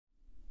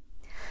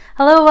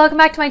Hello, welcome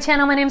back to my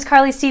channel. My name is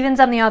Carly Stevens.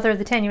 I'm the author of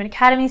the 10UN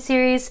Academy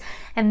series,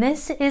 and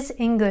this is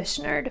English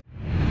Nerd.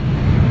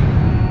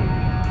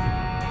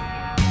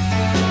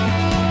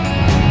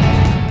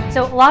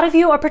 So a lot of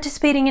you are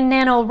participating in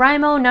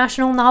NaNoWriMo,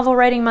 National Novel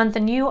Writing Month,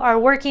 and you are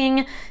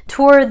working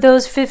toward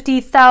those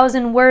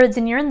 50,000 words,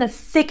 and you're in the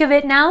thick of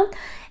it now.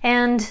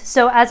 And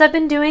so as I've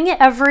been doing it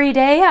every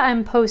day,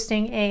 I'm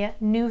posting a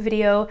new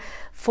video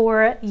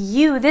for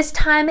you. This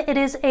time it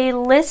is a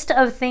list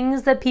of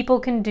things that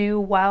people can do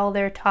while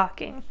they're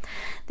talking.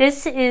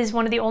 This is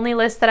one of the only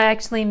lists that I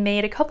actually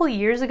made a couple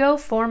years ago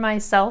for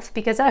myself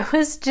because I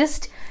was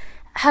just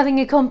having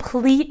a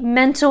complete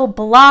mental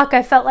block.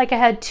 I felt like I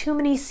had too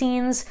many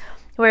scenes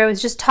where I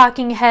was just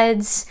talking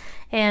heads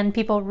and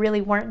people really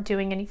weren't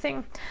doing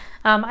anything.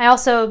 I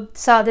also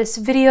saw this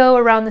video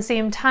around the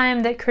same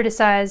time that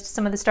criticized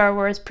some of the Star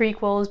Wars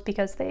prequels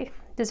because they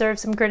deserve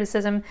some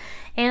criticism.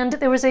 And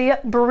there was a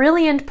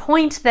brilliant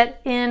point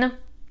that in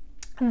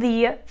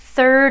the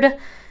third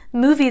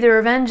movie, The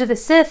Revenge of the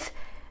Sith,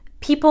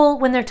 people,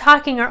 when they're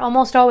talking, are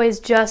almost always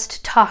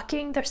just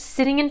talking. They're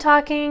sitting and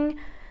talking,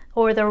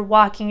 or they're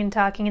walking and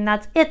talking, and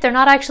that's it. They're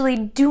not actually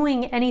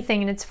doing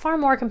anything, and it's far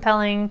more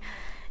compelling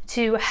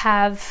to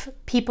have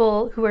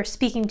people who are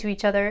speaking to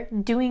each other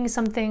doing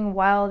something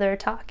while they're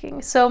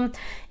talking. So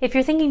if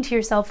you're thinking to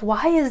yourself,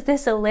 why is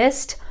this a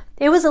list?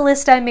 It was a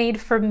list I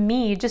made for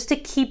me just to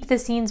keep the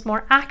scenes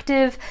more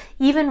active,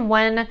 even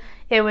when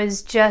it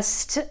was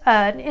just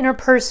an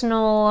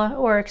interpersonal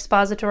or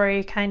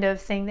expository kind of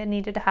thing that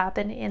needed to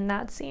happen in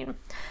that scene.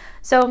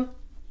 So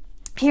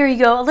here you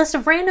go, a list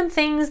of random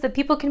things that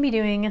people can be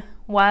doing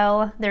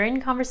while they're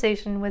in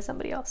conversation with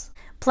somebody else.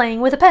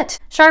 Playing with a pet,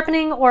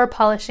 sharpening or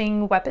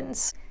polishing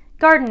weapons,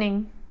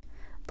 gardening,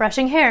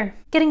 brushing hair,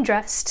 getting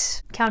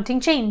dressed, counting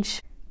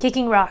change,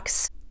 kicking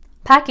rocks,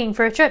 packing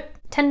for a trip,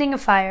 tending a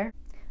fire,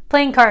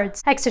 playing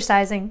cards,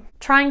 exercising,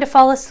 trying to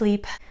fall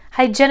asleep,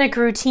 hygienic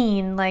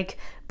routine like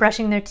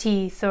brushing their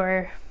teeth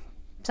or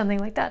something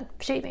like that,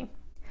 shaving,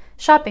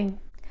 shopping,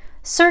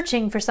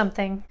 searching for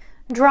something,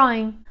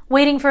 drawing,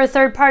 waiting for a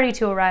third party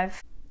to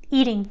arrive,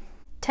 eating,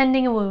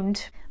 tending a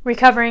wound,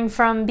 recovering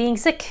from being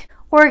sick,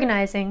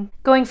 organizing,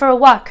 going for a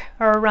walk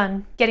or a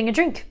run, getting a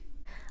drink,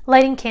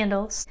 lighting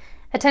candles,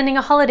 attending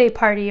a holiday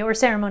party or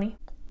ceremony,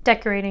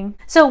 decorating.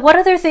 So what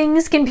other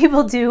things can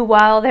people do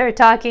while they're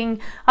talking?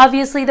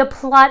 Obviously, the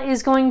plot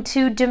is going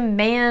to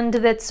demand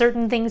that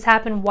certain things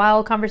happen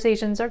while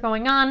conversations are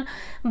going on,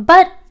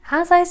 but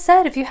as I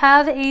said, if you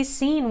have a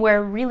scene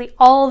where really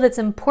all that's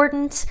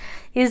important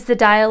is the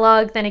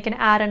dialogue, then it can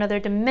add another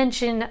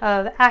dimension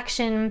of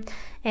action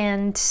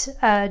and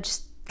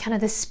just kind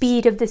of the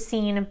speed of the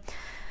scene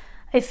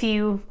if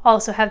you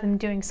also have them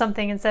doing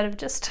something instead of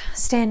just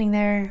standing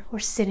there or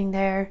sitting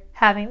there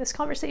having this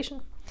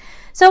conversation.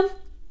 So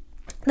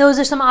those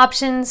are some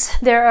options.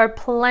 There are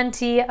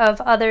plenty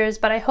of others,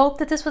 but I hope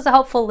that this was a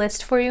helpful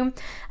list for you.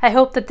 I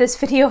hope that this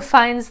video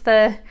finds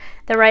the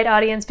right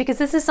audience because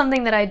this is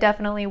something that I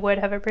definitely would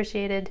have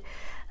appreciated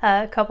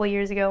a couple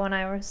years ago when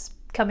I was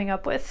coming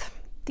up with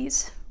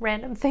these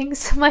random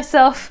things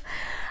myself.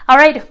 All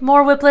right,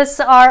 more WIP lists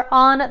are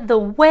on the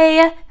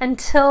way.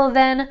 Until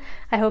then,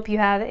 I hope you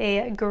have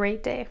a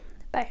great day.